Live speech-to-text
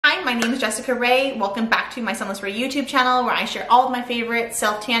my name is Jessica Rae. Welcome back to my Sunless Rae YouTube channel where I share all of my favorite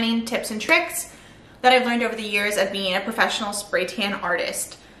self-tanning tips and tricks that I've learned over the years of being a professional spray tan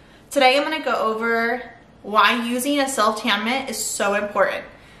artist. Today I'm going to go over why using a self-tan mitt is so important.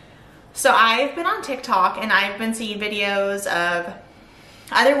 So I've been on TikTok and I've been seeing videos of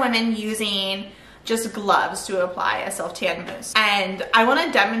other women using just gloves to apply a self-tan mousse. And I want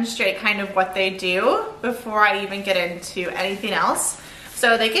to demonstrate kind of what they do before I even get into anything else.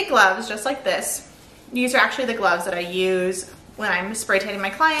 So they get gloves just like this. These are actually the gloves that I use when I'm spray tanning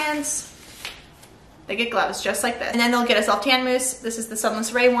my clients. They get gloves just like this. And then they'll get a self-tan mousse. This is the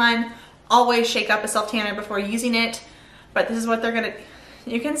Sunless Rae one. Always shake up a self-tanner before using it. But this is what they're gonna,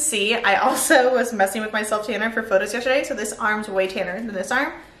 you can see, I also was messing with my self-tanner for photos yesterday. So this arm's way tanner than this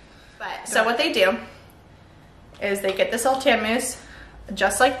arm. But so what they do is they get the self-tan mousse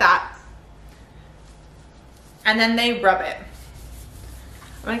just like that. And then they rub it.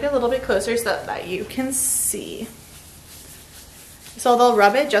 I'm gonna get a little bit closer so that you can see. So they'll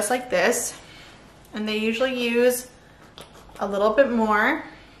rub it just like this. And they usually use a little bit more.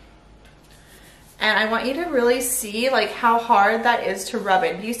 And I want you to really see like how hard that is to rub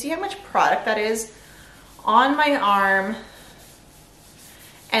it. Do you see how much product that is on my arm?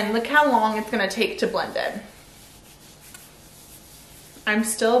 And look how long it's gonna take to blend it. I'm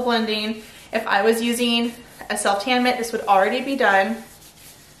still blending. If I was using a self-tan mitt, this would already be done.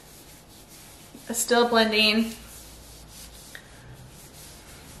 Still blending.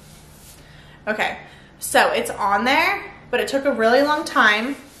 Okay, so it's on there, but it took a really long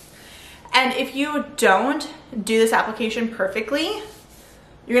time. And if you don't do this application perfectly,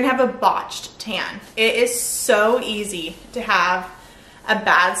 you're gonna have a botched tan. It is so easy to have a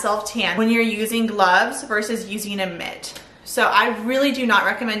bad self-tan when you're using gloves versus using a mitt. So I really do not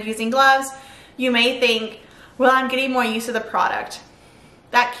recommend using gloves. You may think, well, I'm getting more use of the product.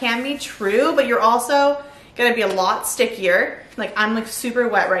 That can be true, but you're also gonna be a lot stickier. Like I'm like super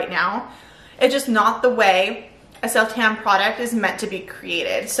wet right now. It's just not the way a self-tan product is meant to be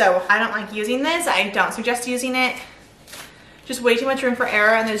created. So I don't like using this. I don't suggest using it. Just way too much room for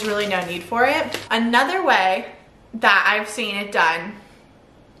error and there's really no need for it. Another way that I've seen it done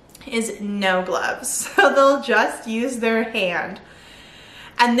is no gloves. So they'll just use their hand.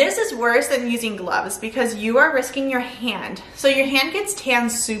 And this is worse than using gloves because you are risking your hand. So your hand gets tan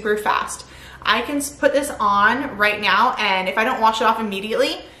super fast. I can put this on right now and if I don't wash it off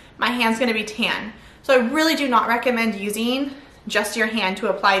immediately, my hand's gonna be tan. So I really do not recommend using just your hand to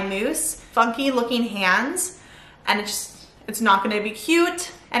apply mousse. Funky looking hands and it's not gonna be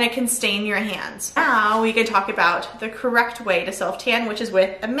cute and it can stain your hands. Now we can talk about the correct way to self-tan, which is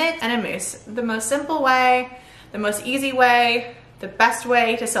with a mitt and a mousse. The most simple way, the most easy way, the best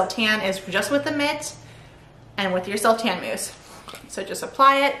way to self-tan is just with the mitt and with your self-tan mousse. So just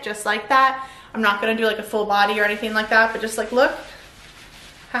apply it just like that. I'm not gonna do like a full body or anything like that, but just like look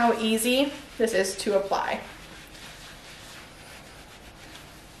how easy this is to apply.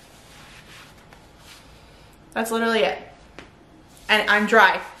 That's literally it. And I'm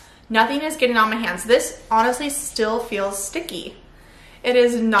dry. Nothing is getting on my hands. This honestly still feels sticky. It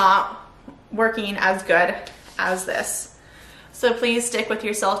is not working as good as this. So please stick with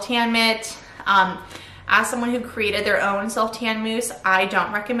your self-tan mitt. As someone who created their own self-tan mousse, I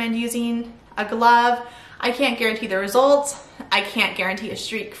don't recommend using a glove. I can't guarantee the results. I can't guarantee a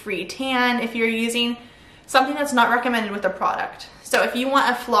streak-free tan if you're using something that's not recommended with the product. So if you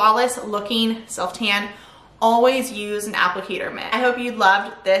want a flawless looking self-tan, always use an applicator mitt. I hope you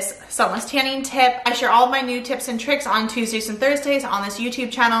loved this sunless tanning tip. I share all of my new tips and tricks on Tuesdays and Thursdays on this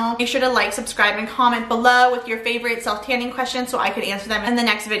YouTube channel. Make sure to like, subscribe, and comment below with your favorite self-tanning questions so I could answer them in the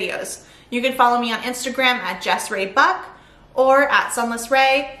next videos. You can follow me on Instagram at JessRaeBuck or at Sunless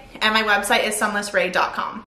Rae, and my website is sunlessrae.com.